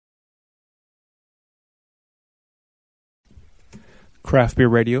Craft Beer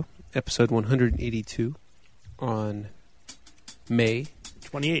Radio, episode 182, on May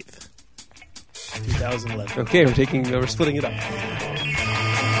 28th, 2011. Okay, we're splitting it up.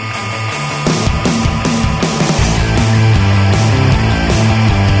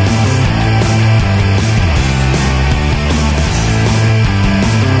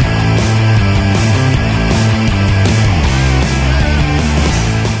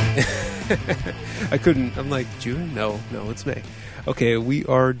 I couldn't. I'm like, June? No, it's May. Okay, we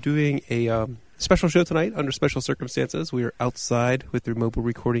are doing a special show tonight under special circumstances. We are outside with their mobile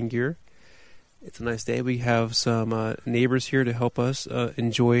recording gear. It's a nice day. We have some neighbors here to help us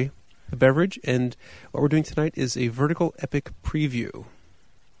enjoy the beverage. And what we're doing tonight is a Vertical Epic preview.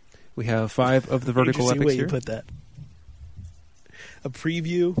 We have 5 of the Vertical Epics way here. You put that. A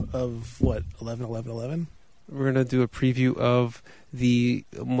preview of what? 11/11/11? We're going to do a preview of the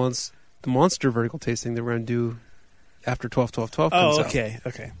monster vertical tasting that we're going to do after 12/12/12 comes out. Okay.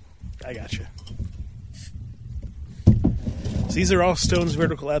 I got you. So these are all Stone's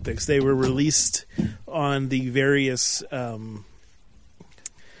Vertical Epics. They were released on the various... the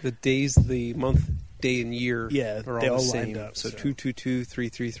days, the month, day, and year are they all the all same. lined up. So 2/22,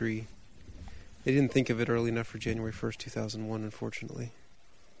 3/3/3. They didn't think of it early enough for January 1st, 2001, unfortunately.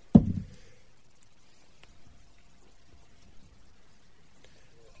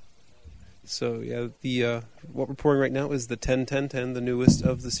 So, yeah, the what we're pouring right now is the 10-10-10, the newest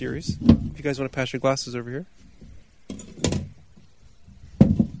of the series. If you guys want to pass your glasses over here.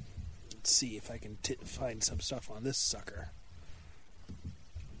 Let's see if I can find some stuff on this sucker.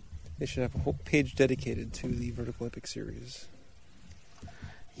 They should have a whole page dedicated to the Vertical Epic series.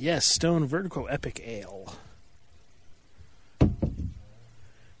 Yes, Stone Vertical Epic Ale.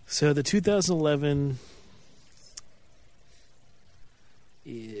 So the 2011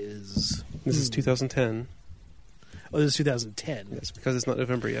 is... This is 2010. Oh, this is 2010. Yes, because it's not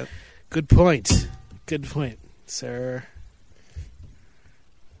November yet. Good point, sir.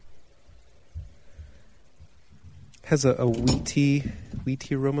 Has a wheaty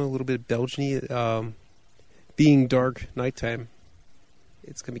aroma, a little bit Belgian-y. Being dark nighttime,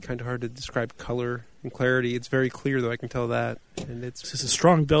 it's going to be kind of hard to describe color and clarity. It's very clear, though, I can tell that. And This is a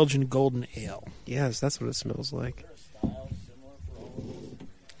strong Belgian golden ale. Yes, that's what it smells like.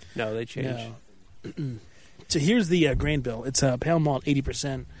 No, they changed. No. So here's the grain bill. It's a pale malt,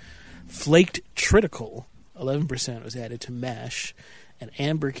 80%. Flaked triticale, 11% was added to mash. And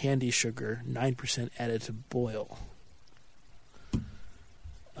amber candy sugar, 9% added to boil.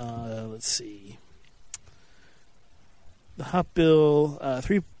 Let's see. The hop bill,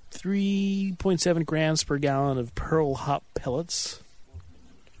 3.7 grams per gallon of pearl hop pellets.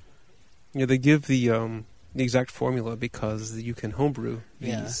 Yeah, they give the exact formula because you can homebrew these.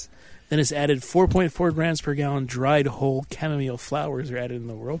 Yeah. Then it's added 4.4 grams per gallon dried whole chamomile flowers are added in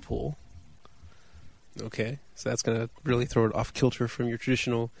the whirlpool. Okay, so that's going to really throw it off kilter from your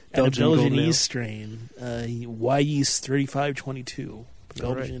traditional And Belgian a Belgian golden ale. yeast strain, Y yeast 3522,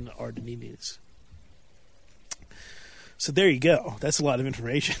 Belgian Ardennese. So there you go. That's a lot of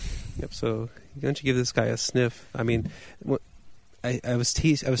information. Yep. So why don't you give this guy a sniff? I mean, I was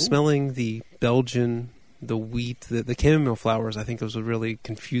smelling the Belgian, the wheat, the chamomile flowers. I think it was really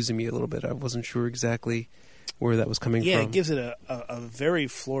confusing me a little bit. I wasn't sure exactly where that was coming from. Yeah, it gives it a very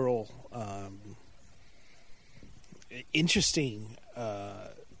floral, interesting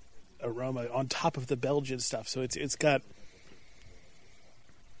aroma on top of the Belgian stuff. So it's got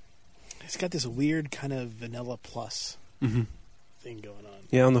this weird kind of vanilla plus thing going on.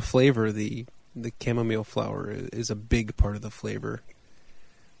 Yeah, on the flavor, the chamomile flower is a big part of the flavor.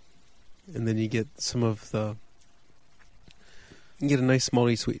 And then you get some of the... You get a nice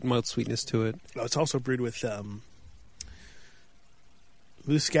mild sweetness to it. Oh, it's also brewed with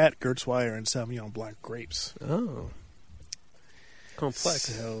Muscat, Gewürztraminer, and Sauvignon Blanc grapes. Oh. Complex.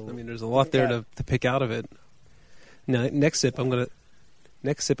 So, I mean, there's a lot there to pick out of it. Now, next sip, I'm gonna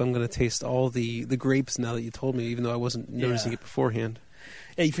taste all the grapes now that you told me, even though I wasn't noticing it beforehand.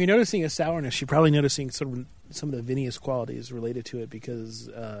 Yeah, if you're noticing a sourness, you're probably noticing sort of some of the vinous qualities related to it because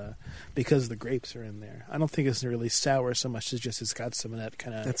the grapes are in there. I don't think it's really sour so much as just it's got some of that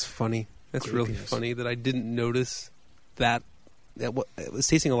kind of... That's funny. That's grapiness. really funny that I didn't notice that it was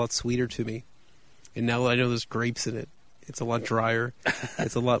tasting a lot sweeter to me. And now that I know there's grapes in it, it's a lot drier.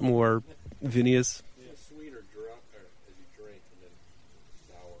 It's a lot more vinous. Yeah, sweet or dry as you drink, and then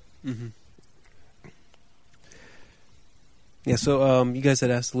sour. Mm-hmm. Yeah, so you guys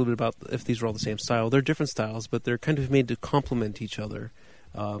had asked a little bit about if these were all the same style. They're different styles, but they're kind of made to complement each other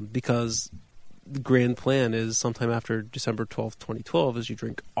because the grand plan is sometime after December 12th, 2012, is you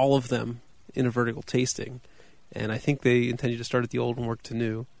drink all of them in a vertical tasting. And I think they intend you to start at the old and work to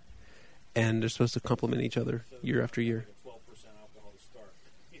new. And they're supposed to complement each other year after year. 12% alcohol to start.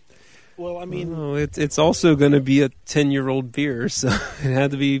 Well, I mean, Oh, it's also going to be a 10-year-old beer, so it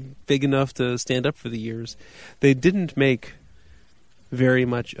had to be big enough to stand up for the years. They didn't make very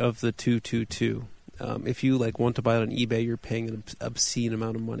much of the 222. If you want to buy it on eBay, you're paying an obscene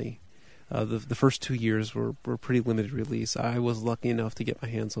amount of money. The first 2 years were pretty limited release. I was lucky enough to get my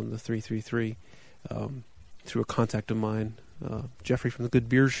hands on the 333 through a contact of mine, Jeffrey from the Good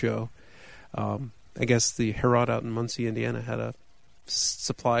Beer Show. I guess the Herod out in Muncie, Indiana, had a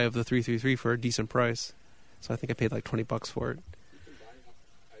supply of the 333 for a decent price, so I think I paid like $20 for it.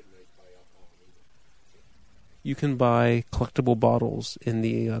 You can buy collectible bottles, and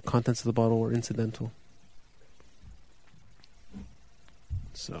the contents of the bottle are incidental.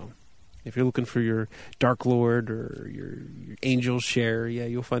 So, if you're looking for your Dark Lord or your Angel Share, yeah,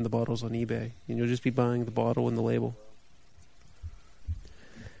 you'll find the bottles on eBay, and you'll just be buying the bottle and the label.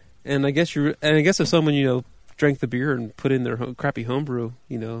 And I guess if someone drank the beer and put in their crappy homebrew,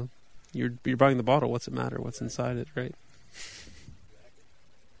 you're buying the bottle. What's it matter? What's inside it, right?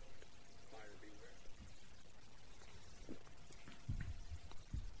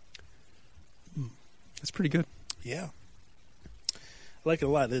 It's pretty good. yeah. I like it a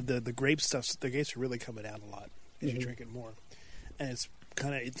lot. The grape stuff, the grapes are really coming out a lot as you drink it more. And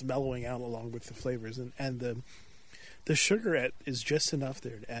it's mellowing out along with the flavors. And the sugar is just enough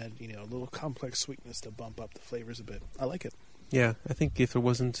there to add, a little complex sweetness to bump up the flavors a bit. I like it. Yeah, I think if there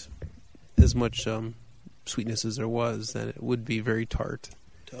wasn't as much sweetness as there was, then it would be very tart.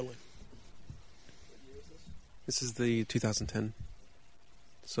 Totally. This is the 2010.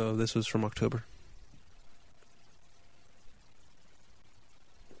 So this was from October.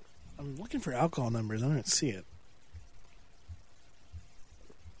 I'm looking for alcohol numbers. I don't see it.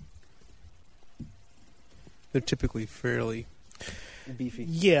 They're typically fairly beefy.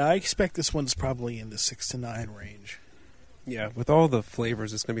 Yeah, I expect this one's probably in the 6 to 9 range. Yeah, with all the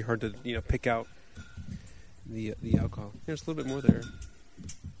flavors, it's going to be hard to pick out the alcohol. There's a little bit more there.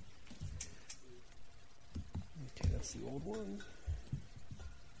 Okay, that's the old one.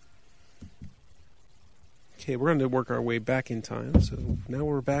 Okay, we're going to work our way back in time. So now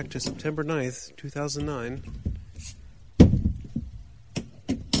we're back to September 9th, 2009.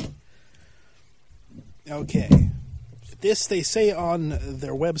 Okay. This, they say on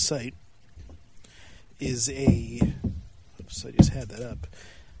their website, is a... Oops, I just had that up.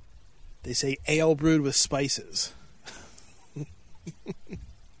 They say ale brewed with spices.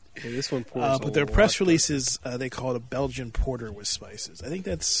 Yeah, this one pours but their press releases, they call it a Belgian porter with spices. I think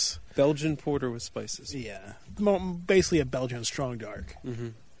that's... Belgian porter with spices. Yeah. Basically a Belgian strong dark. Mm-hmm.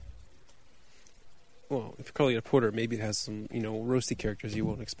 Well, if you call it a porter, maybe it has some, roasty characters you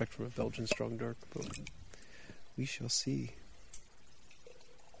won't expect from a Belgian strong dark. But we shall see.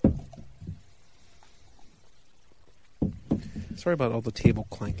 Sorry about all the table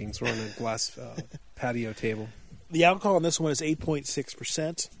clankings. We're on a glass patio table. The alcohol on this one is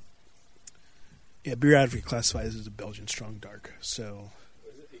 8.6%. Yeah, Beer Advocate classifies as a Belgian strong dark. So,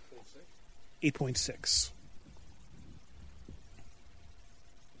 Was it 8.6? 8.6.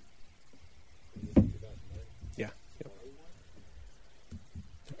 Yeah. Yep.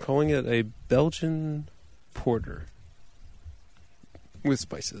 They're calling it a Belgian porter with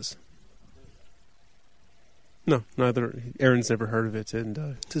spices. No, neither. Aaron's never heard of it, and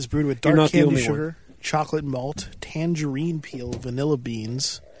It is brewed with You're dark not the candy only sugar, chocolate malt, tangerine peel, vanilla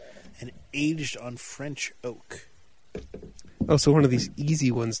beans, and aged on French oak. oh, so one of these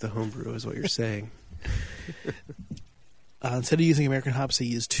easy ones to homebrew is what you're saying. Instead of using American hops, they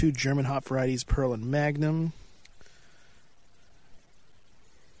use 2 German hop varieties, Pearl and Magnum.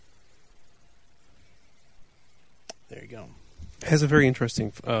 There you go. It has a very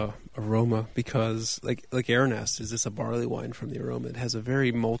interesting aroma because, like Aaron asked, is this a barley wine from the aroma? It has a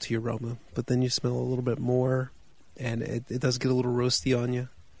very malty aroma, but then you smell a little bit more, and it does get a little roasty on you.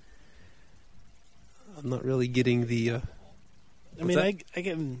 I'm not really getting the... I mean, that? I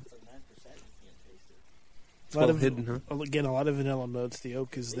get It's well hidden, huh? again, a lot of vanilla notes. The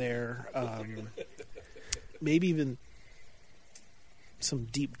oak is there. Maybe even some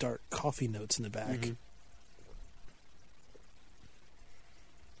deep, dark coffee notes in the back. Mm-hmm.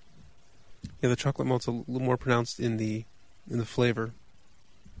 Yeah, the chocolate malt's a little more pronounced in the flavor.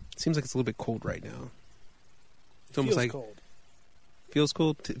 It seems like it's a little bit cold right now. It's almost like cold. Feels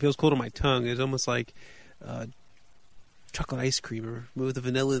cold. Feels cold on my tongue. It's almost like chocolate ice cream or with the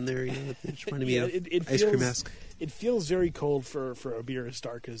vanilla in there. It's reminding me of ice cream-esque. It feels very cold for a beer as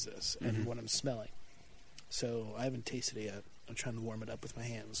dark as this, and what I'm smelling. So I haven't tasted it yet. I'm trying to warm it up with my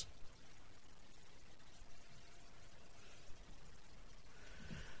hands.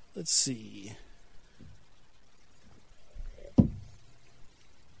 Let's see.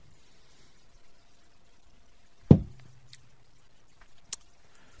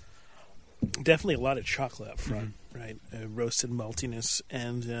 Definitely a lot of chocolate up front, right? Roasted maltiness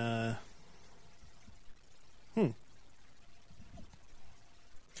and a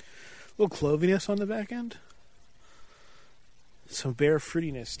little cloviness on the back end. Some bare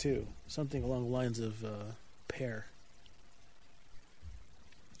fruitiness too. Something along the lines of pear.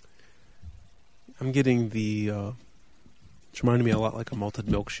 I'm getting it's reminding me a lot like a malted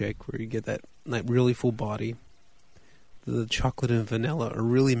milkshake, where you get that really full body. The chocolate and vanilla are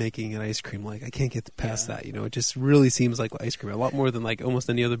really making an ice cream. Like, I can't get past that. You know, it just really seems like ice cream. A lot more than like almost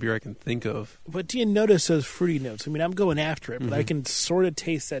any other beer I can think of. But do you notice those fruity notes? I mean, I'm going after it, but I can sort of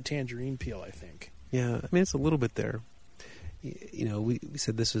taste that tangerine peel, I think. Yeah, I mean, it's a little bit there. You know, we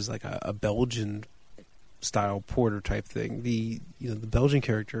said this is like a Belgian style porter type thing. The Belgian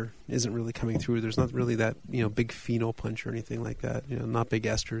character isn't really coming through. There's not really that big phenol punch or anything like that. You know, not big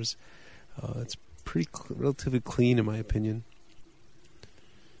esters. It's pretty relatively clean in my opinion.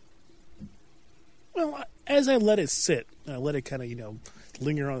 Well, as I let it sit, and I let it kind of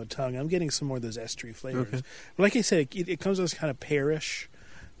linger on the tongue, I'm getting some more of those estery flavors. Okay. But like I said, it comes as kind of pearish,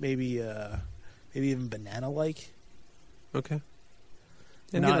 maybe even banana like. Okay.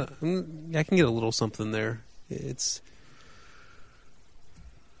 I can get a little something there. It's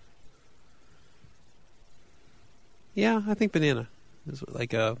I think banana is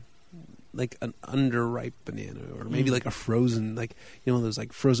like an underripe banana, or maybe like a frozen, like one of those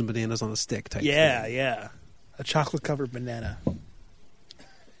like frozen bananas on a stick type. thing. Yeah, a chocolate covered banana,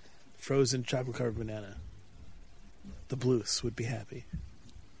 frozen chocolate covered banana. The Blues would be happy.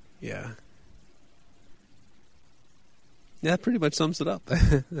 Yeah. Yeah, that pretty much sums it up.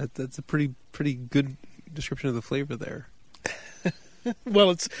 That's a pretty good description of the flavor there.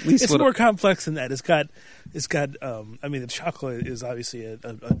 Well, it's more complex than that. It's got. I mean, the chocolate is obviously a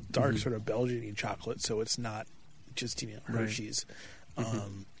dark sort of Belgian chocolate, so it's not just Hershey's,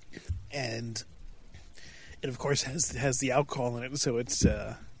 and it of course has the alcohol in it, so it's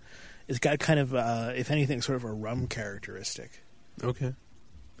got kind of if anything sort of a rum characteristic. Okay.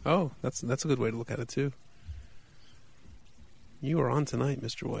 Oh, that's a good way to look at it too. You are on tonight,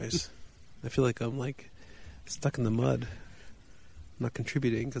 Mr. Weiss. I feel like I'm like stuck in the mud. I'm not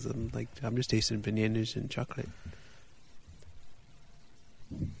contributing because I'm just tasting bananas and chocolate.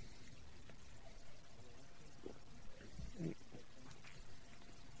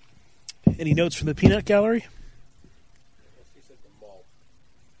 Any notes from the peanut gallery? He said the malt.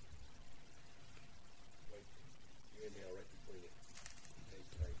 Wait, you inhale right before you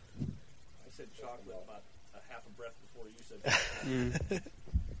taste right. I said chocolate about a half a breath before you said that.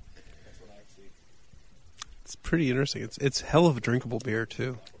 That's what I see. It's pretty interesting. It's hell of a drinkable beer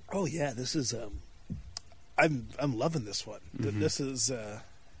too. Oh yeah, this is. I'm loving this one. This is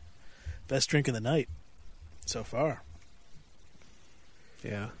best drink of the night so far.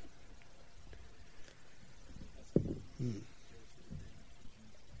 Yeah.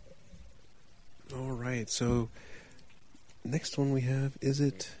 All right. So next one we have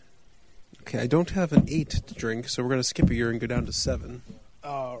okay, I don't have an 8 to drink, so we're going to skip a year and go down to 7.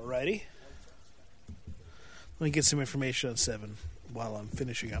 Alrighty. Let me get some information on 7 while I'm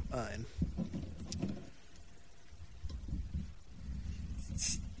finishing up mine.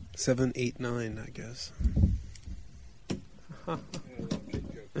 7, 8, 9, I guess.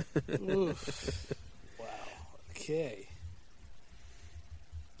 Oof. Wow. Okay.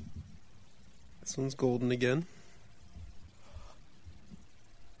 This one's golden again.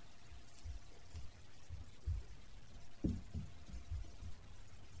 I'm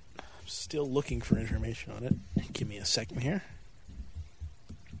still looking for information on it. Give me a second here.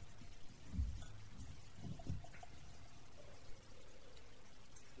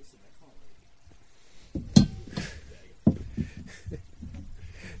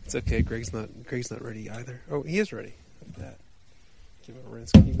 It's okay. Greg's not ready either. Oh, he is ready. Look at that. Give him a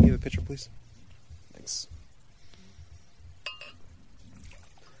rinse. Can you give me the picture, please? Thanks.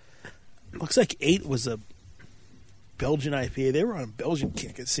 Looks like 8 was a Belgian IPA. They were on a Belgian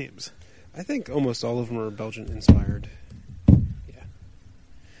kick, it seems. I think almost all of them are Belgian inspired. Yeah.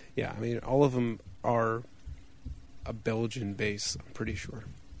 Yeah, I mean, all of them are a Belgian base, I'm pretty sure.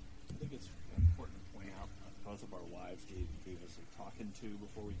 I think it's important to point out both of our wives gave us a talking to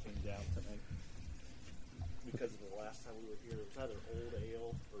before we came down tonight. Because of the last time we were here, it was either old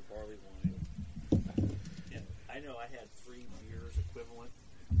ale or barley wine. And I know I had 3 beers equivalent.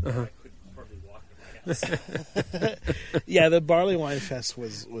 I couldn't hardly walk in my house. Yeah, the Barley Wine Fest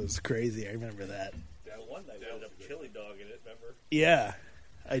was crazy. I remember that. That one night we ended up chili dogging it, remember? Yeah.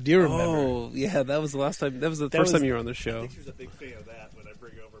 I do remember. Oh, yeah, that was the last time. That was the first time you were on the I show. think she was a big fan of that when I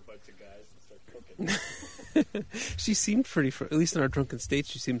bring over a bunch of guys and start cooking. She seemed pretty, at least in our drunken state,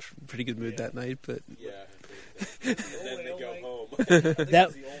 she seemed pretty good mood Yeah. that night. But Yeah. And then they go home.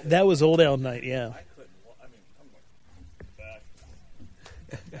 That was Old Ale Night, yeah. I couldn't. I mean, I'm like, back.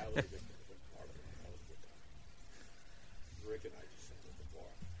 That was a different part of it. That was a good time. Rick and I just sat at the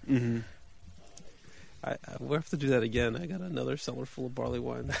bar. mm-hmm. We'll have to do that again. I got another cellar full of barley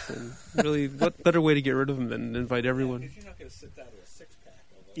wines. And really, what better way to get rid of them than invite everyone? Because you're not going to sit down to a six-pack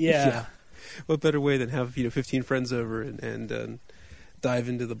of them. Yeah. What better way than have 15 friends over and dive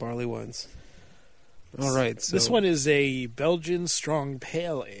into the barley wines? All right. So This one is a Belgian strong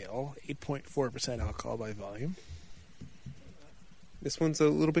pale ale, 8.4% alcohol by volume. This one's a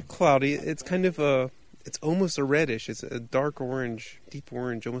little bit cloudy. It's kind of it's almost a reddish. It's a dark orange, deep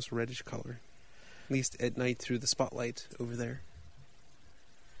orange, almost a reddish color. At least at night through the spotlight over there.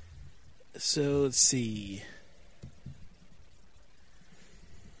 So let's see.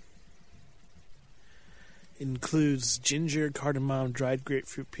 Includes ginger, cardamom, dried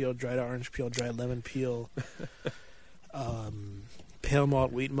grapefruit peel, dried orange peel, dried lemon peel, pale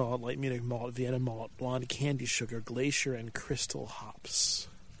malt, wheat malt, light Munich malt, Vienna malt, blonde candy sugar, glacier, and crystal hops.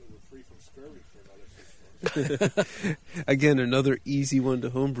 So we're free from scurvy for another 6 months. Again, another easy one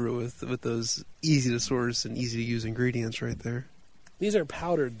to homebrew with those easy to source and easy to use ingredients right there. These are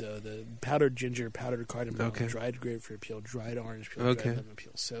powdered, though. The powdered ginger, powdered cardamom, Okay. dried grapefruit peel, dried orange peel, Okay. dried lemon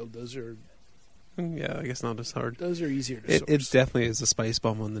peel. So those are Yeah, I guess not as hard. easier to It source. definitely is a spice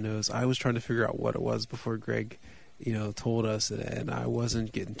bomb on the nose. I was trying to figure out what it was before Greg, told us, and I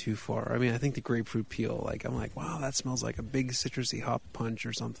wasn't getting too far. I mean, I think the grapefruit peel, I'm like, wow, that smells like a big citrusy hop punch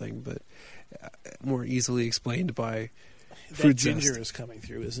or something, but more easily explained by that fruit ginger zest. is coming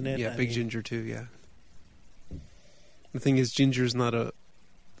through, isn't it? Yeah, I big mean, ginger too. Yeah. The thing is, ginger is not a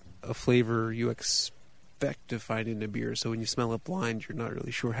flavor you expect to find in a beer. So when you smell it blind, you're not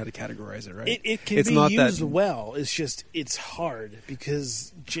really sure how to categorize it, right? It can It's be not used that- well. It's just it's hard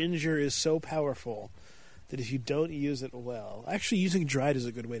because ginger is so powerful that if you don't use it well, actually using dried is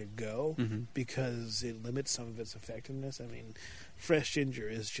a good way to go Mhm. because it limits some of its effectiveness. I mean, fresh ginger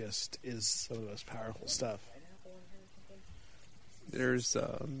is some of the most powerful stuff. There's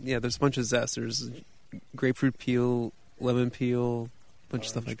there's a bunch of zest. There's grapefruit peel, lemon peel, bunch of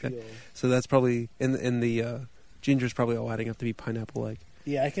stuff like Orange that. peel. So that's probably and the ginger's probably all adding up to be pineapple like.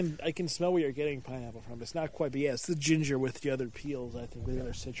 Yeah, I can smell where you're getting pineapple from. It's not quite, but yeah, it's the ginger with the other peels. I think with the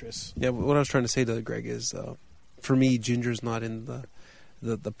other citrus. Yeah, what I was trying to say to Greg is, for me, ginger's not in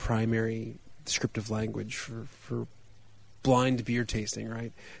the primary descriptive language for blind beer tasting,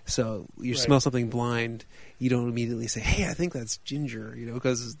 right? So you Right. smell something blind, you don't immediately say, "Hey, I think that's ginger,"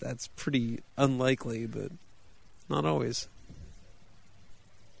 because that's pretty unlikely, but not always.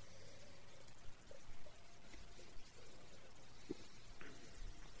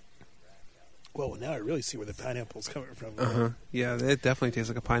 Well, now I really see where the pineapple's coming from. Yeah, it definitely tastes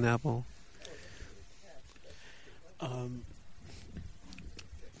like a pineapple.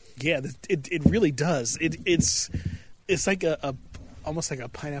 Yeah, it really does. It's like a almost like a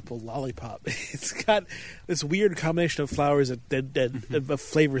pineapple lollipop. It's got this weird combination of flowers of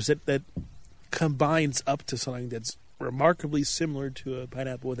flavors that combines up to something that's remarkably similar to a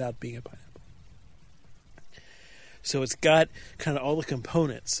pineapple without being a pineapple. So it's got kind of all the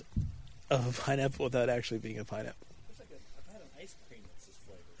components of a pineapple without actually being a pineapple. I've had an ice cream that's this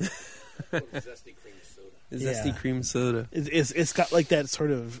flavor. Zesty cream soda. Zesty Yeah. cream soda. It's got like that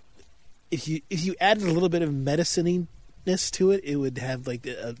sort of if you added a little bit of medicine-ness to it, it would have like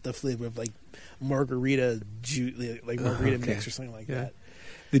the flavor of like margarita like margarita Okay. mix or something like Yeah. that.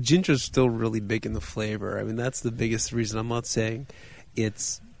 The ginger's still really big in the flavor. I mean, that's the biggest reason. I'm not saying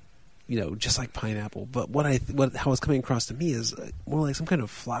it's, just like pineapple. But how it's coming across to me is more like some kind of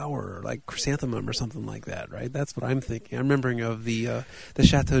flower, like chrysanthemum or something like that, right? That's what I'm thinking. I'm remembering of the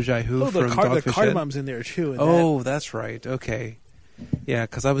Chateau Jaihu Oh, the from Dogfish Head. cardamom's in there too. And Oh, that's right. Okay. Yeah,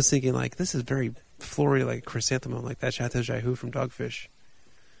 because I was thinking, this is very flory, like chrysanthemum, like that Chateau Jaihu from Dogfish.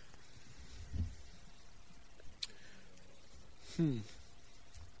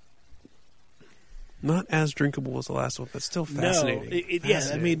 Not as drinkable as the last one, but still fascinating. No, yeah. I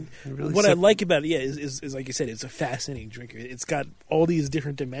Fascinating. mean, It really what I sep- like about it, is like you said, it's a fascinating drink. It's got all these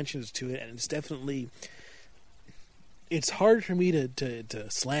different dimensions to it, and it's definitely. It's hard for me to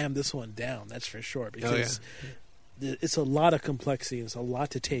slam this one down. That's for sure because it's a lot of complexity. And it's a lot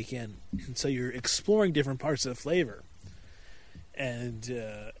to take in, and so you're exploring different parts of the flavor, and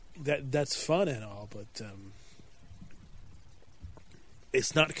that's fun and all, but.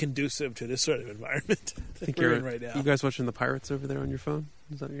 it's not conducive to this sort of environment I that think we're you're in right now. You guys watching the Pirates over there on your phone?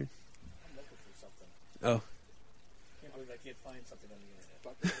 Is that your? I'm looking for something. Oh, Can't believe I can't find something on the internet.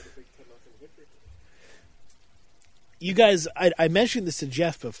 Talking about the Big 10-0 victory. You guys, I mentioned this to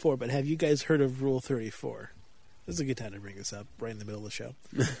Jeff before, but have you guys heard of Rule 34? This is a good time to bring this up right in the middle of the show.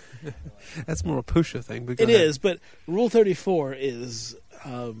 that's more a post-show thing. But go It ahead. is, but Rule 34 is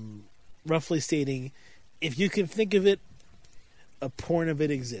roughly stating, if you can think of it, a porn of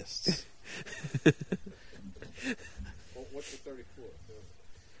it exists. Well, what's the 34?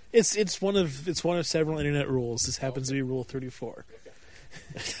 It's one of several internet rules. This happens to be Rule 34.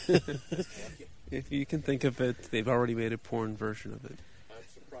 If you can think of it, they've already made a porn version of it. I'm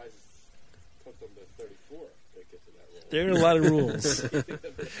surprised it took them to 34 to get to that rule. There are a lot of rules.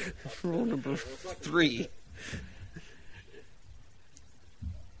 Rule number 3.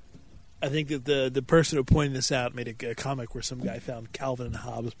 I think that the person who pointed this out made a comic where some guy found Calvin and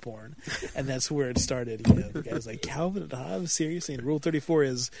Hobbes porn, and that's where it started. You know, the guy's like, Calvin and Hobbes, seriously? And Rule 34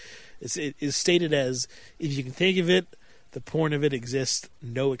 is stated as, if you can think of it, the porn of it exists,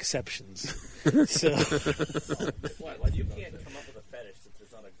 no exceptions. So, Why? You can't come up with a fetish if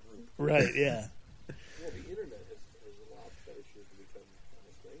there's not a group. right, yeah, Well, the internet has allowed fetishes to become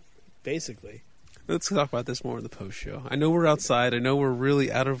almost mainstream. basically. Let's talk about this more in the post-show. I know we're outside. I know we're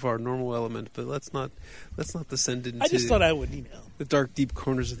really out of our normal element, but let's not descend into I just thought I would, the dark, deep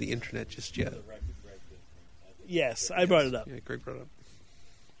corners of the internet just yet. Yes, I brought it up. Yeah, Greg brought it up.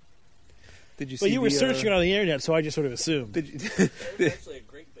 Did you see? But you were the, searching on the internet, so I just sort of assumed. Did you There's actually a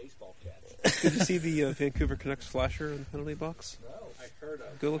great baseball catch. did you see the Vancouver Canucks flasher in the penalty box? No. I heard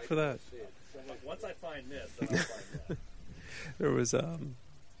of. Go look for that. Once I find this, then I'll find that. There was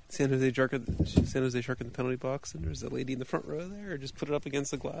San Jose Shark in the penalty box, and there was a lady in the front row there. Just put it up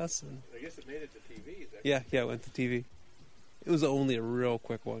against the glass, and I guess it made it to TV. Is that yeah, it went to TV. It was only a real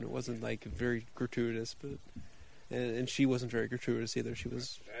quick one. It wasn't like very gratuitous, but and she wasn't very gratuitous either. She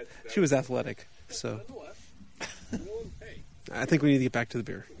was athletic, so Nonetheless, you know, hey, I think we need to get back to the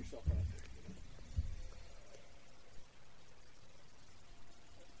beer. put yourself out there.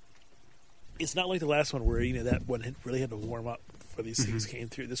 It's not like the last one where that one really had to warm up before these things came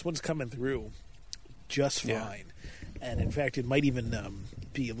through. This one's coming through just fine, Yeah. and in fact, it might even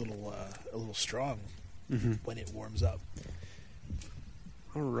be a little strong when it warms up.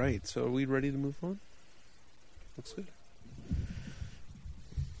 All right, so are we ready to move on? Looks good.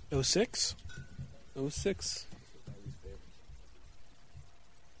 06? 06.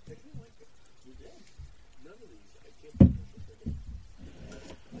 None of these, I can't think of if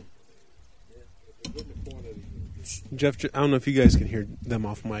they're good in the quantity. Jeff, I don't know if you guys can hear them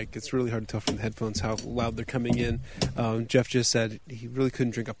off mic. It's really hard to tell from the headphones how loud they're coming in. Jeff just said he really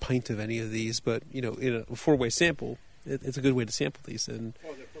couldn't drink a pint of any of these, but in a 4-way sample, it's a good way to sample these. And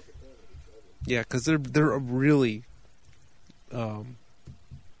Oh, they're perfect quantity. yeah, because they're a really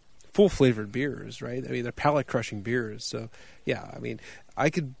full flavored beers, right? I mean, they're palate crushing beers. So yeah, I mean, I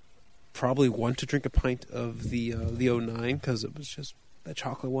could probably want to drink a pint of the 09 because it was just that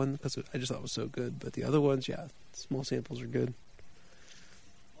chocolate one because I just thought it was so good. But the other ones, yeah, small samples are good.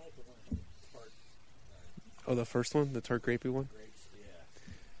 Oh, the first one, the tart grapey one.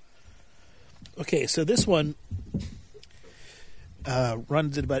 Okay, so this one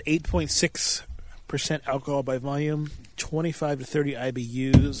runs at about 8.6% alcohol by volume, 25 to 30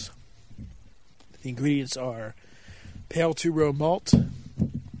 IBUs. The ingredients are pale two-row malt,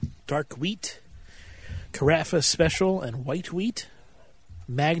 dark wheat, Carafa Special and white wheat,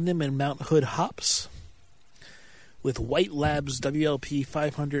 Magnum and Mount Hood hops, with White Labs WLP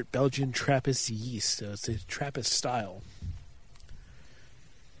 500 Belgian Trappist yeast. So it's a Trappist style.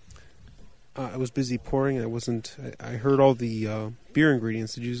 I was busy pouring. I heard all the beer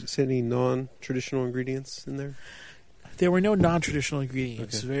ingredients. Did you say any non-traditional ingredients in there? There were no non-traditional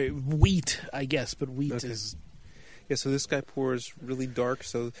ingredients. Okay. Very wheat, I guess, but wheat Okay. is Yeah, so this guy pours really dark.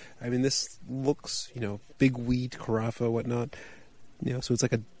 So, I mean, this looks, big wheat, Carafa, whatnot. So it's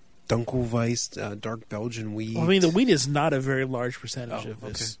like a Dunkelweiss, dark Belgian wheat. Well, I mean, the wheat is not a very large percentage Oh, of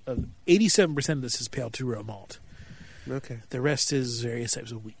this. 87% of this is pale two-row malt. Okay. The rest is various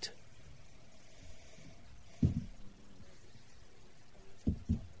types of wheat.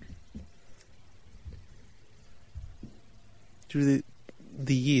 Do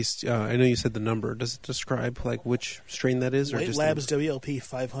the yeast, I know you said the number. Does it describe, like, which strain that is? Or White just Labs WLP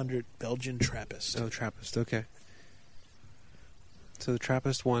 500 Belgian Trappist. Oh, Trappist, okay. So the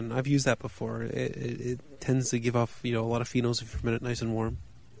Trappist one, I've used that before. It tends to give off, a lot of phenols if you ferment it nice and warm.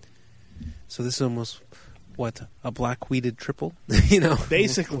 So this is almost, a black wheated triple?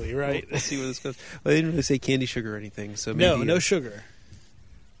 Basically, right. We'll see where this goes. Well, they didn't really say candy sugar or anything. So maybe, No sugar.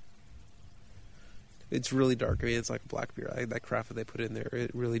 It's really dark. I mean, it's like a black beer. That craft that they put in there,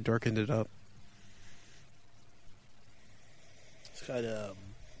 it really darkened it up. It's got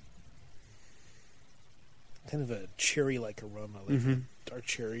kind of a cherry-like aroma, like Mhm. dark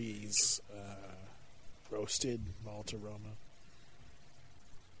cherries, roasted malt aroma.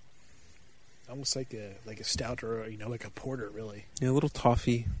 Almost like a stout or like a porter, really. Yeah, a little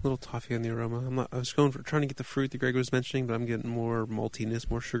toffee on the aroma. I was trying to get the fruit that Greg was mentioning, but I'm getting more maltiness,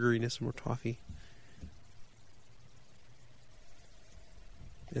 more sugariness, more toffee.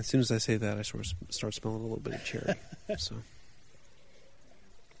 As soon as I say that, I sort of start smelling a little bit of cherry. So.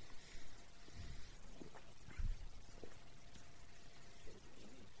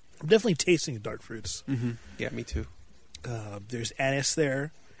 I'm definitely tasting the dark fruits. Mm-hmm. Yeah, me too. There's anise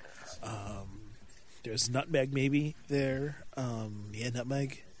there. There's nutmeg maybe there.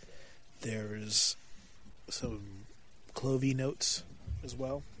 Nutmeg. There's some clovey notes as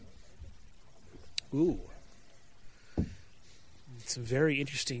well. Ooh. Some very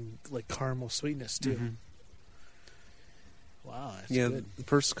interesting, like, caramel sweetness, too. Mm-hmm. Wow, that's Yeah, good. the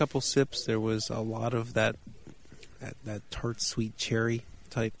first couple sips, there was a lot of that tart, sweet cherry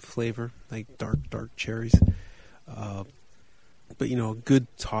type flavor, like dark cherries. But, good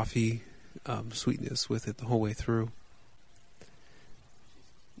toffee sweetness with it the whole way through.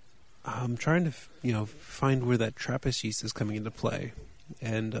 I'm trying to, find where that Trappist yeast is coming into play.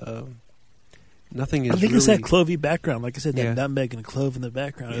 And nothing is I think really... it's that clovey background. Like I said, that Yeah. nutmeg and clove in the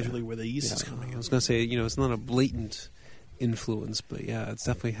background is Yeah. really where the yeast is Yeah, coming I in. was going to say, it's not a blatant influence, but yeah, it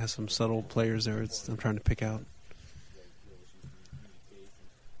definitely has some subtle players there. I'm trying to pick out.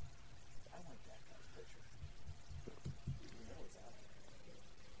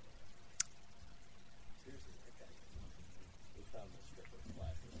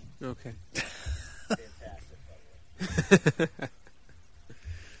 Okay.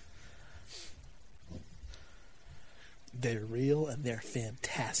 They're real and they're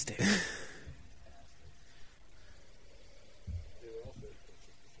fantastic.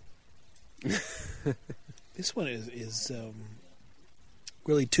 This one is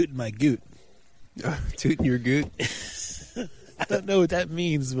really tooting my goot. Tooting your goot. I don't know what that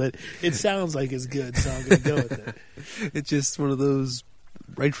means, but it sounds like it's good, so I'm going to go with it. It's just one of those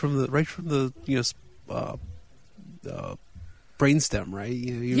right from the brainstem, right?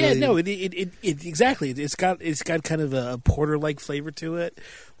 It exactly. It's got kind of a porter-like flavor to it,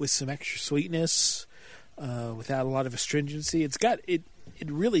 with some extra sweetness, without a lot of astringency. It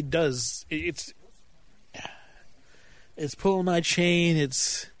really does. It's pulling my chain.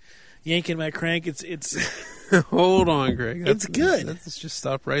 It's yanking my crank. It's Hold on, Greg. It's good. Let's just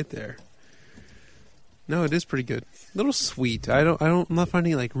stop right there. No, it is pretty good. A little sweet. I'm not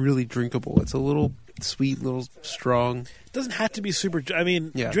finding it like really drinkable. It's a little sweet, little strong. It doesn't have to be super. I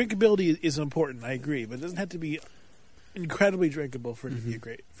mean, Yeah. drinkability is important. I agree, but it doesn't have to be incredibly drinkable for it to be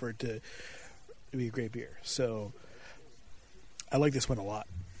to be a great beer. So, I like this one a lot,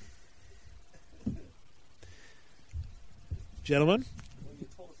 gentlemen.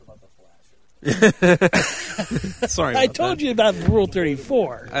 Sorry, I told you about Rule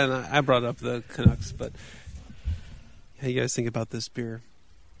 34. And I brought up the Canucks, but how you guys think about this beer?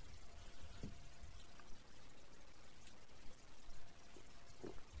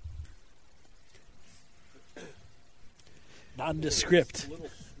 Nondescript.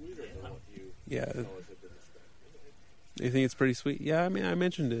 Yeah. You think it's pretty sweet? Yeah, I mean, I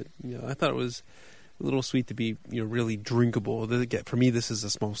mentioned it. I thought it was a little sweet to be, really drinkable. For me, this is a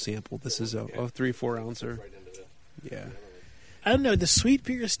small sample. This is a 3-4 ouncer. Yeah. I don't know. The sweet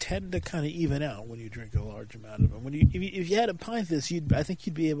beers tend to kind of even out when you drink a large amount of them. If you had a pint of this, I think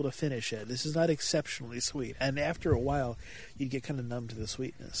you'd be able to finish it. This is not exceptionally sweet, and after a while, you'd get kind of numb to the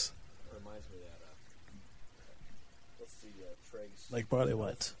sweetness. Reminds me of that. What's the Trace? Like barley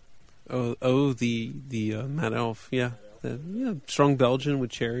wines. Oh, the Mad Elf. Yeah. Strong Belgian with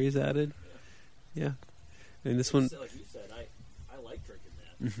cherries added. Yeah. And this one. Like you said, I like drinking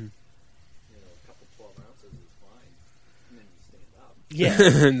that. Mm-hmm. A couple 12 ounces is fine. And then you stand up.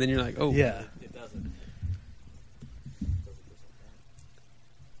 Yeah. And then you're like, oh. Yeah. It doesn't.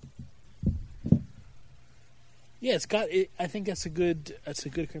 Yeah, it's got. I think that's a good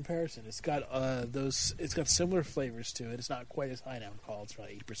comparison. It's got It's got similar flavors to it. It's not quite as high in alcohol. It's about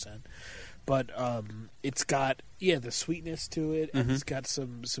 8%, but it's got the sweetness to it, and it's got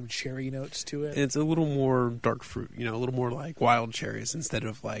some cherry notes to it. It's a little more dark fruit. A little more like wild cherries instead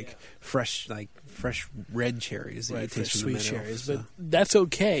of fresh red cherries. That you Right, fresh taste from sweet the Mad Elf, cherries, so. but that's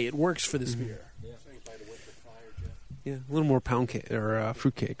okay. It works for this beer. Yeah, a little more pound cake or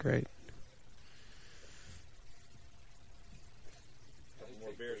fruit cake, right?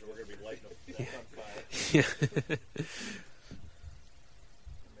 More beers, and we're going to be lighting up that fire. Yeah.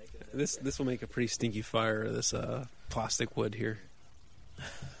 This will make a pretty stinky fire. This plastic wood here.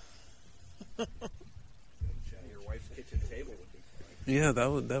 Your wife's kitchen table would be fine. Yeah,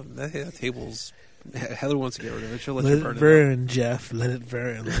 that table's. Heather wants to get rid of it. She'll let Let you it burn burn, Jeff. Let it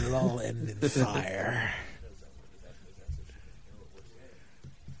burn. Let it all end in fire.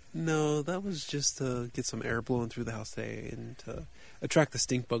 No, that was just to get some air blowing through the house today and to attract the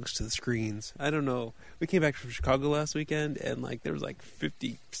stink bugs to the screens. I don't know. We came back from Chicago last weekend and there was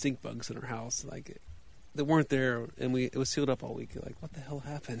 50 stink bugs in our house. They weren't there, and it was sealed up all week. Like, what the hell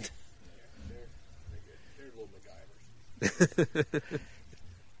happened? They're little MacGyvers.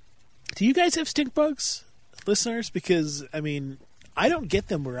 Do you guys have stink bugs, listeners? Because, I don't get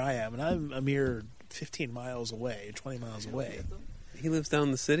them where I am, and I'm a mere 15 miles away, 20 miles away. He lives down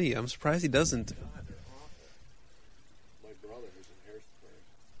in the city. I'm surprised he doesn't. God, they're awful. My brother, who's in Harrisonburg,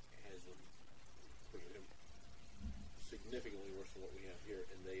 has them significantly worse than what we have here,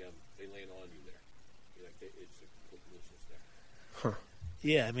 and they land on you there. It's a complete nuisance there. Huh.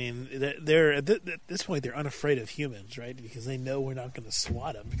 Yeah, they're at this point they're unafraid of humans, right? Because they know we're not going to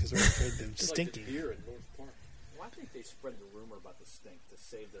swat them because we're afraid they're It's stinking. like the deer in North Park. Well, I think they spread the rumor about the stink to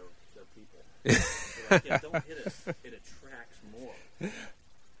save their people. They're like, yeah, don't hit us. It attracts more.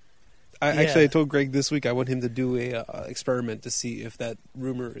 I told Greg this week I want him to do a experiment to see if that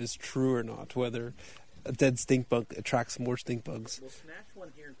rumor is true or not. Whether a dead stink bug attracts more stink bugs, We'll snatch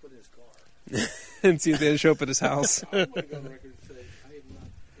one here and put it in his car. and see if they show up at his house. I want to go on record and say I have not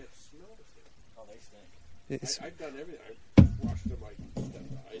yet smelled a stink. Oh, they stink. I've done everything. I've washed them. I've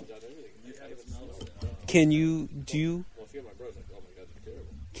done everything. I haven't smelled it. Can you do? Well, a few of my brothers like, oh my God, they're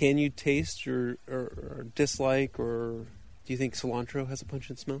terrible. Can you taste or dislike, or do you think cilantro has a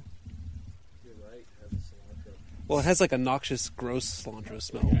pungent smell? You're right. Have cilantro. Well, it has a noxious, gross cilantro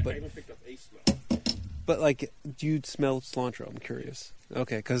smell. I But haven't picked up a smell. do you smell cilantro? I'm curious.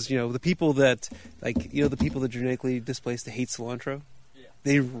 Okay, because the people that the people that genetically displaced that hate cilantro, Yeah.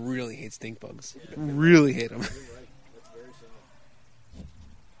 they really hate stink bugs. Really hate them. You're right. That's very similar.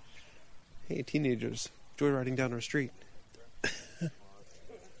 Hey, teenagers, joyriding down our street.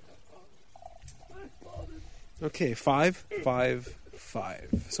 Okay, 5.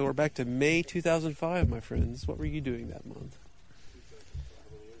 So we're back to May 2005, my friends. What were you doing that month?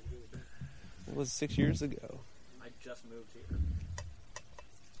 That was 6 years ago. I just moved here.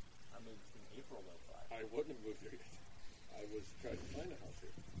 I moved in April of 05. I wouldn't have moved here yet. I was trying to find a house here.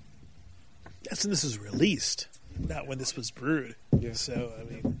 That's when this was released, not when this was brewed. Yeah. So,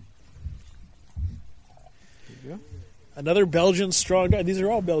 Yeah. another Belgian strong. These are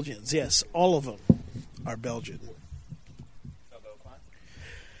all Belgians. Yes, all of them are Belgian. Of 05?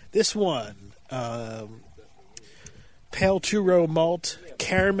 This one, pale two-row malt,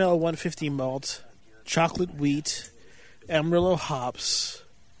 caramel 150 malt, chocolate wheat, Amarillo hops,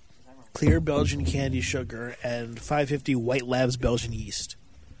 clear Belgian candy sugar, and 550 White Labs Belgian yeast.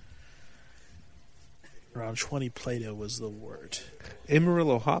 Around 20 Play-Doh was the word.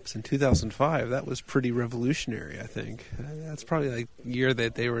 Amarillo hops in 2005. That was pretty revolutionary, I think. That's probably the year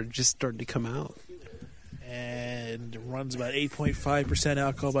that they were just starting to come out. And runs about 8.5%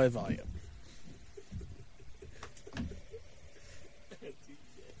 alcohol by volume.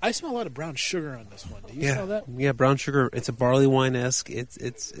 I smell a lot of brown sugar on this one. Do you smell that? Yeah, brown sugar. It's a barley wine-esque.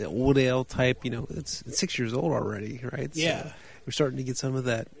 It's an old ale type. It's 6 years old already, right? Yeah. So we're starting to get some of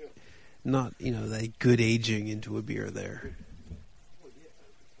that, not that good aging into a beer there.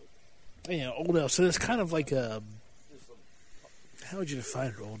 Yeah, old ale. So it's kind of like a. How would you define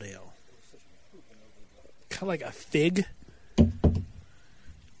an old ale? Kind of like a fig.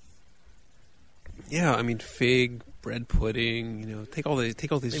 Yeah, fig, bread pudding. Take all these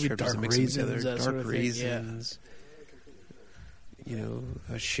Maybe terms dark and mix them raisins, together. that Dark sort of thing, yeah. raisins.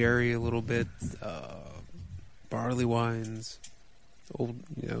 A sherry a little bit. Barley wines. Old,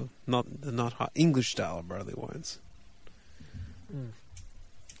 not hot English style barley wines.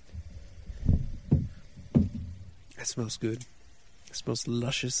 That smells good. It smells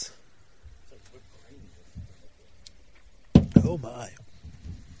luscious. Oh my!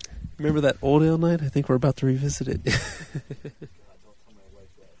 Remember that old ale night? I think we're about to revisit it.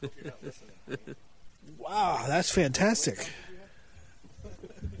 Wow, that's fantastic.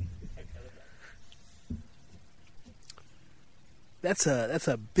 That's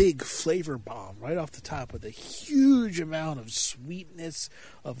a big flavor bomb right off the top with a huge amount of sweetness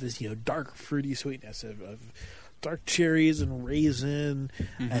of this dark fruity sweetness of dark cherries and raisin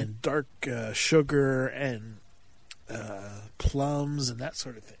and dark sugar and plums and that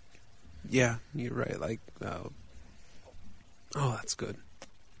sort of thing. Yeah, you're right. Oh, that's good.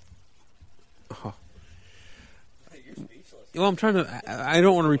 Well, I'm trying to. I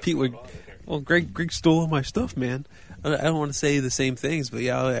don't want to repeat what. Well, Greg stole all my stuff, man. I don't want to say the same things, but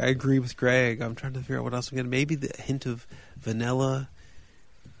yeah, I agree with Greg. I'm trying to figure out what else I'm gonna. Maybe the hint of vanilla.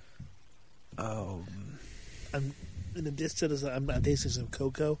 I'm in the distance. I'm tasting some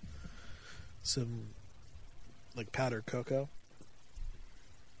cocoa, some like powdered cocoa.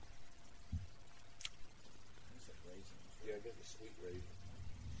 Yeah, I get the sweet raisin.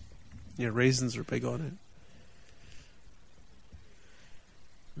 Yeah, raisins are big on it.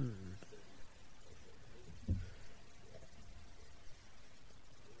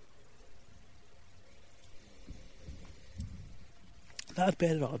 Not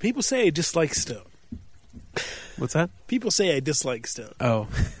bad at all. People say I dislike Stone. What's that? People say I dislike Stone. Oh.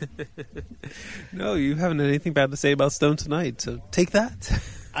 No, you haven't had anything bad to say about Stone tonight, so take that.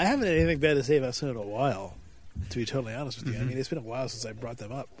 I haven't had anything bad to say about Stone in a while, to be totally honest with you. Mm-hmm. I mean, it's been a while since I brought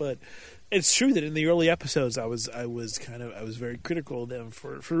them up, but it's true that in the early episodes, I was very critical of them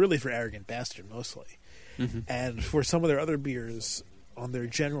for Arrogant Bastard mostly, Mm-hmm. and for some of their other beers on their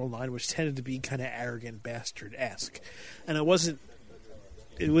general line, which tended to be kind of Arrogant Bastard-esque, and it wasn't.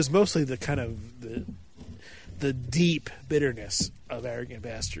 It was mostly the kind of the deep bitterness of Arrogant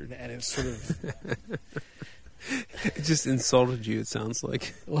Bastard, and it's sort of It just insulted you, it sounds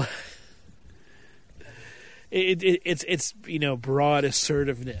like. it's broad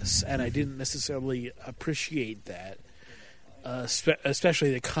assertiveness, and I didn't necessarily appreciate that,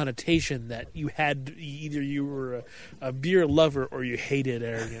 especially the connotation that you had. Either you were a beer lover or you hated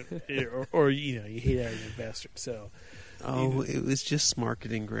Arrogant, or you hate Arrogant Bastard. So. Oh, it was just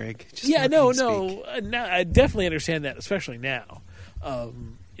marketing, Greg. Just Yeah, marketing speak. no. I definitely understand that, especially now.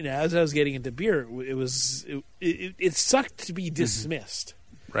 As I was getting into beer, it sucked to be dismissed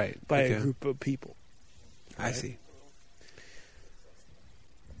Right. by okay. a group of people. I see.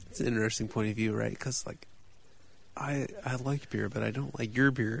 It's an interesting point of view, right? Because, like, I like beer, but I don't like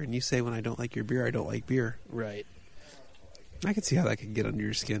your beer. And you say when I don't like your beer, I don't like beer. Right. I can see how that could get under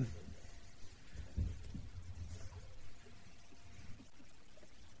your skin.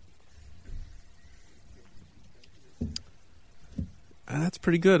 That's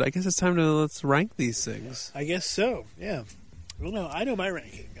pretty good. I guess it's time to let's rank these things. I guess so. Yeah. Well, no, I know my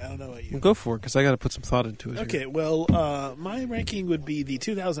ranking. I don't know about you. Well, go for it, because I got to put some thought into it. Okay. Here. Well, my ranking would be the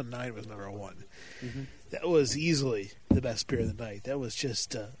 2009 was number one. Mm-hmm. That was easily the best beer of the night. That was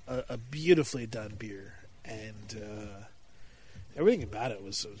just a beautifully done beer, and everything about it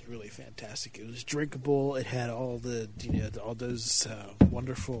was really fantastic. It was drinkable. It had all the all those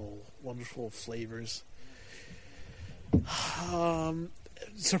wonderful flavors.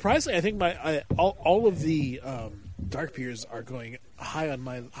 Surprisingly, I think all of the dark beers are going higher on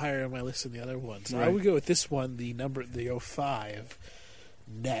my list than the other ones. Right. I would go with this one, the 05,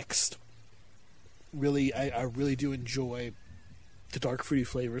 next. Really, I really do enjoy the dark fruity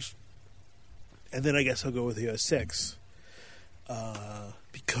flavors, and then I guess I'll go with the 06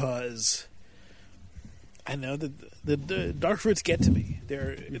 because I know that the dark fruits get to me.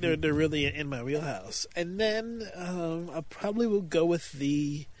 They're really in my wheelhouse. And then I probably will go with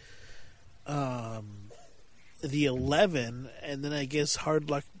the 11, and then I guess Hard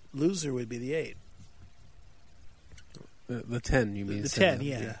Luck Loser would be the 8. The 10, you mean? The 10,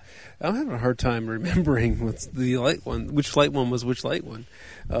 yeah. I'm having a hard time remembering what's the light one. Which light one was which light one?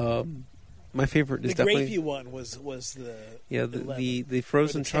 My favorite is The definitely grapey one was the 11, the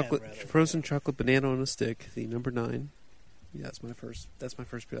frozen or the 10, chocolate rather. chocolate banana on a stick, the number 9. Yeah, that's my first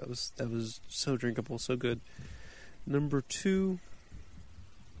beer. That was so drinkable, so good. Number 2.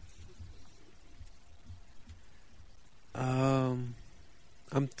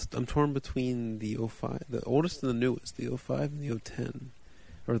 I'm torn between the 05, the oldest and the newest, the 05 and the 010,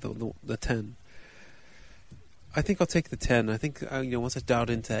 or the 10. I think I'll take the 10. I think once I dialed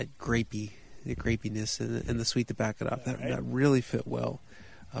into that the grapiness and the sweet to back it up, that really fit well.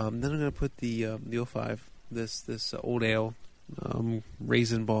 Then I'm going to put the 05, this old ale,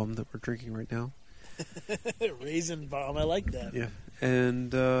 raisin balm that we're drinking right now. Raisin balm, I like that. Yeah,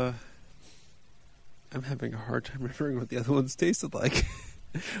 and I'm having a hard time remembering what the other ones tasted like.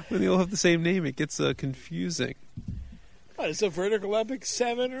 When they all have the same name, it gets confusing. What, it's a Vertical Epic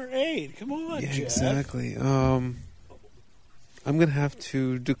 7 or 8. Come on, Yeah, Jeff. exactly. I'm going to have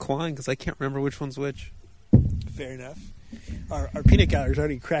to decline because I can't remember which one's which. Fair enough. Our peanut gallery's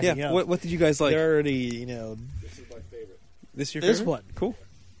already cracking up. What did you guys like? They're already, This is my favorite. This your This favorite? one. Cool.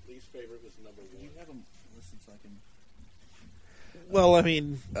 Least favorite was number 1. You have them listed so I can. well, I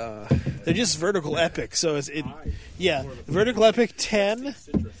mean, they're just Vertical Epic, so Vertical Epic 10,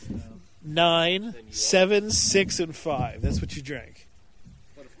 Citrus. 9, 7, 6, and 5. That's what you drank.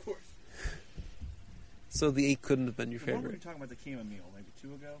 But of course, So the 8 couldn't have been your What were we favorite. talking about the chamomile? Maybe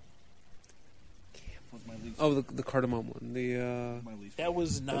 2 ago? Was my least Oh, the cardamom one. my least That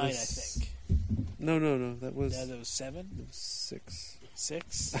was 9, I was- think. No. That was, Yeah, that was 7? 6.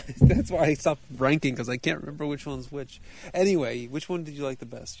 6? That's why I stopped ranking, because I can't remember which one's which. Anyway, which one did you like the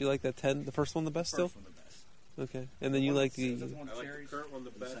best? You like that 10, the first one the best First still? one the best. Okay. And then you like the... Was that the one I with like cherries? the current one the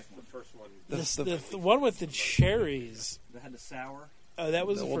Or best. second The first one. the- The one with the cherries. That had the sour. Oh, that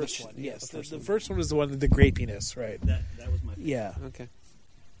was the Well, the first ch- one. yeah, Yes, the first the one. first one was the one with the grapiness, right? That was my favorite. Yeah. Okay.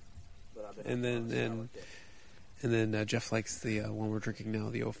 But I've been And then- having a sour and- kick. And then Jeff likes the one we're drinking now,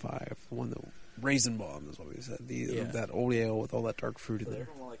 the 05, the one that Raisin Bomb is what we said. Yeah. That old ale with all that dark fruit in Does there.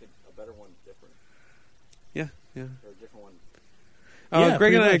 everyone like a better one different? Yeah. Or a different one? Yeah, Greg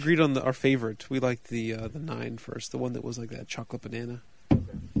pretty and I much. agreed on our favorite. We liked the 9 first, the one that was like that chocolate banana. Okay.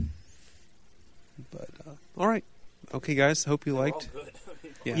 But all right, okay, guys. Hope you They're all liked. good.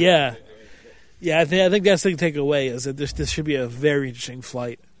 Yeah. Yeah. Yeah, I think that's the takeaway is that this should be a very interesting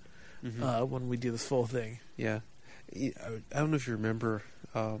flight Mhm. when we do this full thing. Yeah. I don't know if you remember,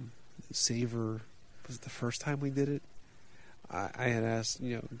 Savor, was it the first time we did it? I had asked,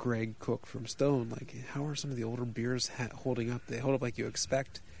 Greg Cook from Stone, like, how are some of the older beers holding up? They hold up like you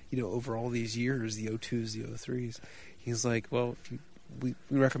expect, over all these years, the O2s, the O3s. He's like, well, we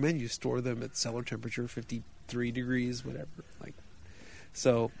recommend you store them at cellar temperature, 53 degrees, whatever. Like,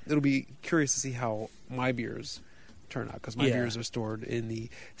 so it'll be curious to see how my beers turn out, because my Yeah. beers are stored in the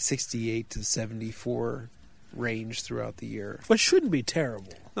 68 to 74 range throughout the year. Which shouldn't be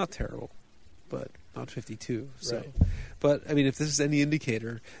terrible. Not terrible, but not 52. So, Right. but I mean, if this is any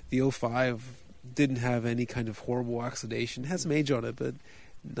indicator, the 05 didn't have any kind of horrible oxidation. It has some age on it, but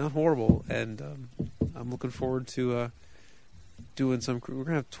not horrible. And I'm looking forward to doing some. We're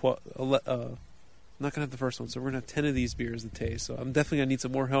gonna have 12. I'm not gonna have the first one, so we're gonna have 10 of these beers to taste. So I'm definitely gonna need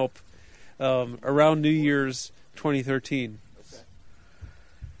some more help around New Year's 2013. Okay.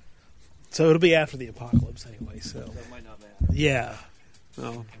 So it'll be after the apocalypse anyway. So That might not matter. yeah,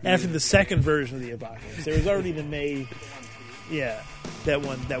 Oh, after the second version of the apocalypse, there was already the May. Yeah, that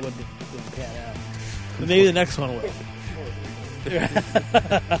one didn't pan out. But maybe the next one will.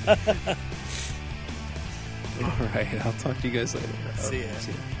 all right. I'll talk to you guys later. See ya.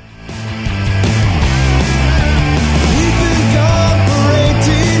 We've been gone for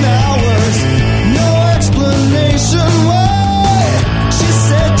 18 hours. No explanation why. She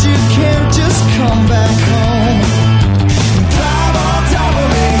said you can't just come back home. Drive on top of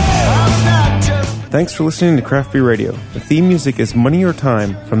me. I'm not just. Thanks for listening to Craft Beer Radio. The theme music is Money or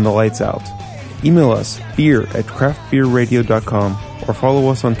Time from The Lights Out. Email us beer@craftbeerradio.com or follow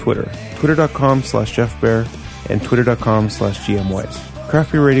us on Twitter, twitter.com/JeffBear and twitter.com/GMWise.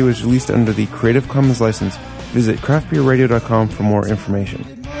 Craft Beer Radio is released under the Creative Commons license. Visit craftbeerradio.com for more information.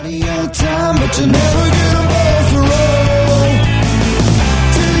 Money on time, but you never get above the road.